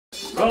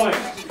Rolling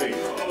speed.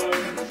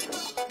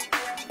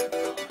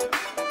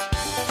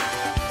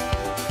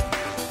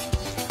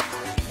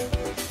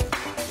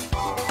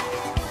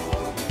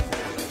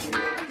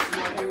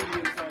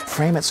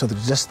 Frame it so that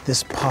just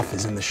this puff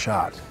is in the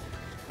shot,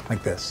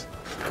 like this.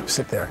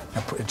 Sit there,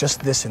 and put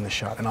just this in the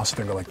shot, and I'll sit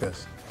there and go like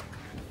this.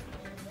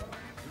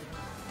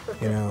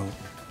 You know.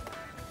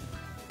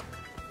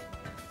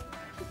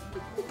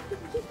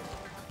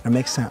 It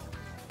makes sound.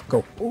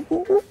 Go.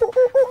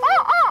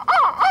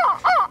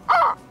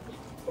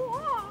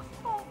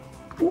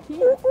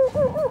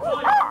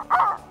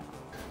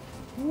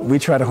 We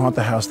try to haunt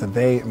the house that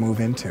they move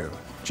into,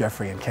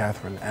 Jeffrey and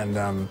Catherine,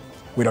 and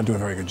we don't do a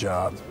very good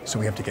job, so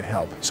we have to get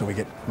help. So we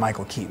get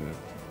Michael Keaton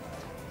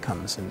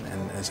comes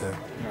and as a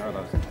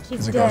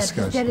He's dead.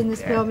 He's dead in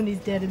this film and he's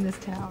dead in this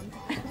town.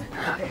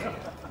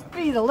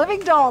 He's a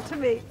living doll to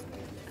me.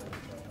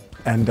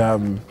 And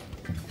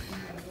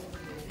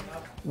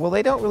well,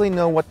 they don't really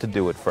know what to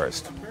do at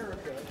first.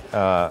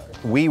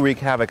 We wreak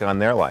havoc on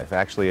their life.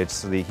 Actually,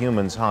 it's the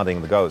humans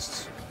haunting the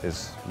ghosts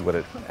is what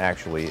it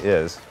actually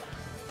is.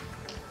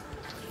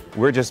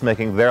 We're just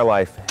making their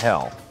life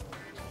hell.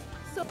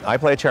 I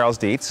play Charles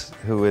Dietz,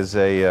 who is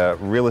a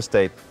real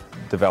estate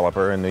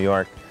developer in New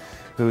York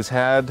who's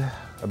had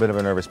a bit of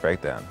a nervous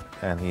breakdown,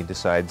 and he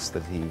decides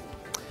that he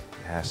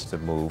has to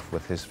move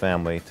with his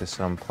family to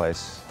some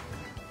place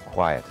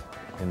quiet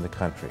in the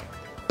country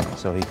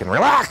so he can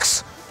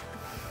relax.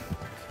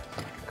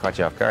 Caught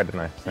you off guard,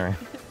 didn't I? Sorry.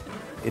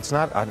 It's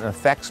not an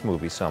effects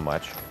movie so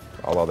much,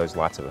 although there's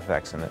lots of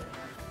effects in it.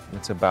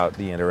 It's about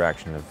the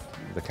interaction of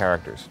the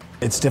characters.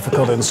 It's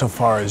difficult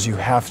insofar as you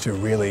have to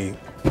really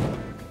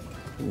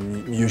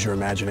use your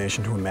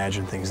imagination to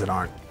imagine things that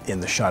aren't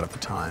in the shot at the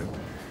time.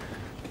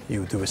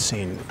 You do a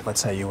scene,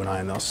 let's say you and I,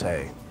 and they'll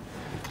say,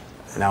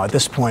 now at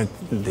this point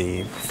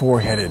the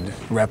four-headed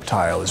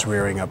reptile is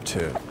rearing up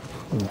to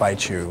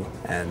bite you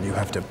and you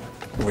have to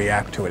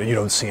react to it and you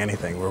don't see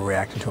anything. We're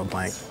reacting to a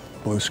blank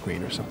blue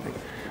screen or something.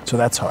 So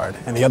that's hard.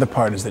 And the other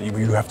part is that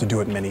you have to do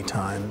it many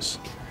times.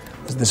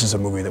 This is a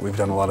movie that we've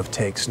done a lot of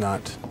takes,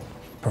 not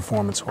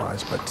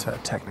performance-wise, but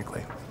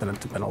technically. There's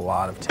been a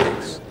lot of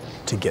takes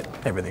to get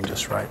everything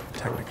just right,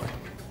 technically.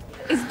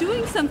 Is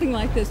doing something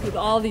like this with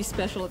all these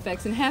special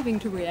effects and having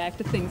to react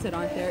to things that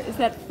aren't there, is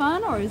that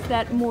fun or is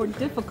that more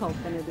difficult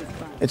than it is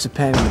fun? It's a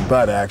pain in the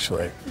butt,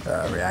 actually,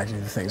 reacting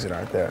to things that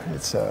aren't there.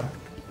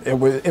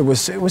 It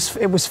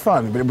was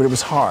fun, but it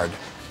was hard.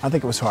 I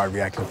think it was hard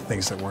reacting to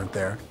things that weren't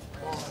there,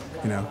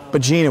 you know.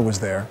 But Gina was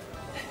there,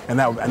 and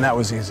that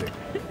was easy.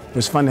 It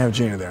was fun to have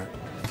Gina there.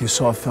 If you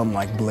saw a film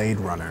like Blade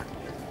Runner,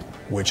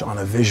 which on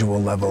a visual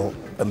level,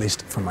 at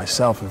least for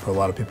myself and for a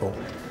lot of people,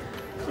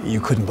 you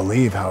couldn't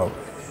believe how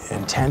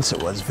intense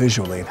it was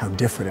visually and how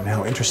different and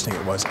how interesting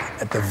it was.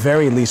 At the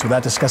very least,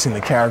 without discussing the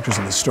characters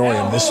and the story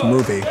of this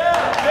movie.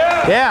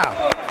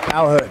 Yeah,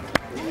 Al Hood.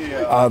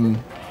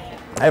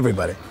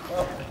 Everybody.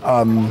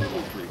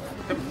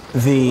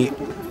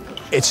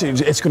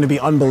 It's going to be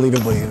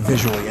unbelievably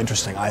visually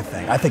interesting, I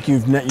think. I think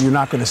you're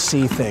not going to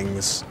see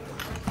things.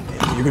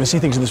 You're going to see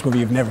things in this movie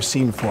you've never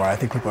seen before. I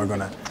think people are going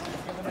to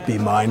be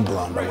mind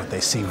blown by what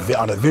they see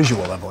on a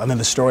visual level. And then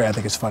the story, I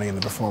think, is funny, and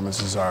the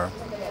performances are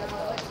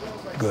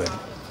good.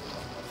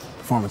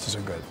 Performances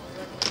are good.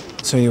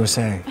 So you were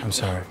saying, I'm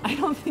sorry. I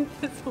don't think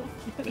this will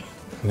fit.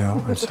 No,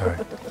 I'm sorry.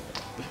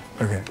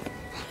 Okay.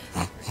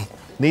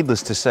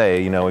 Needless to say,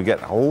 you know, we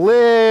get a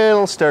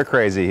little stir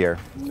crazy here.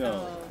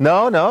 No.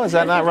 No, is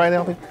that not right,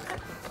 Elby?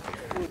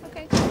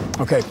 Okay.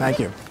 Okay, thank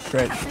you.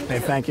 Great. Hey,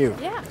 thank you.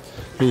 Yeah.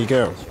 Here you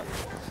go.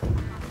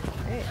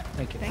 Great.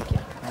 Thank you. Thank you.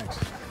 Thanks.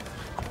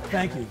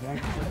 Thank you.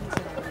 Thank you.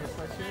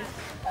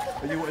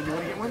 You want to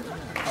get one?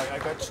 I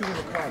got two in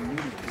the car.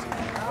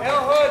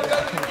 El Hood,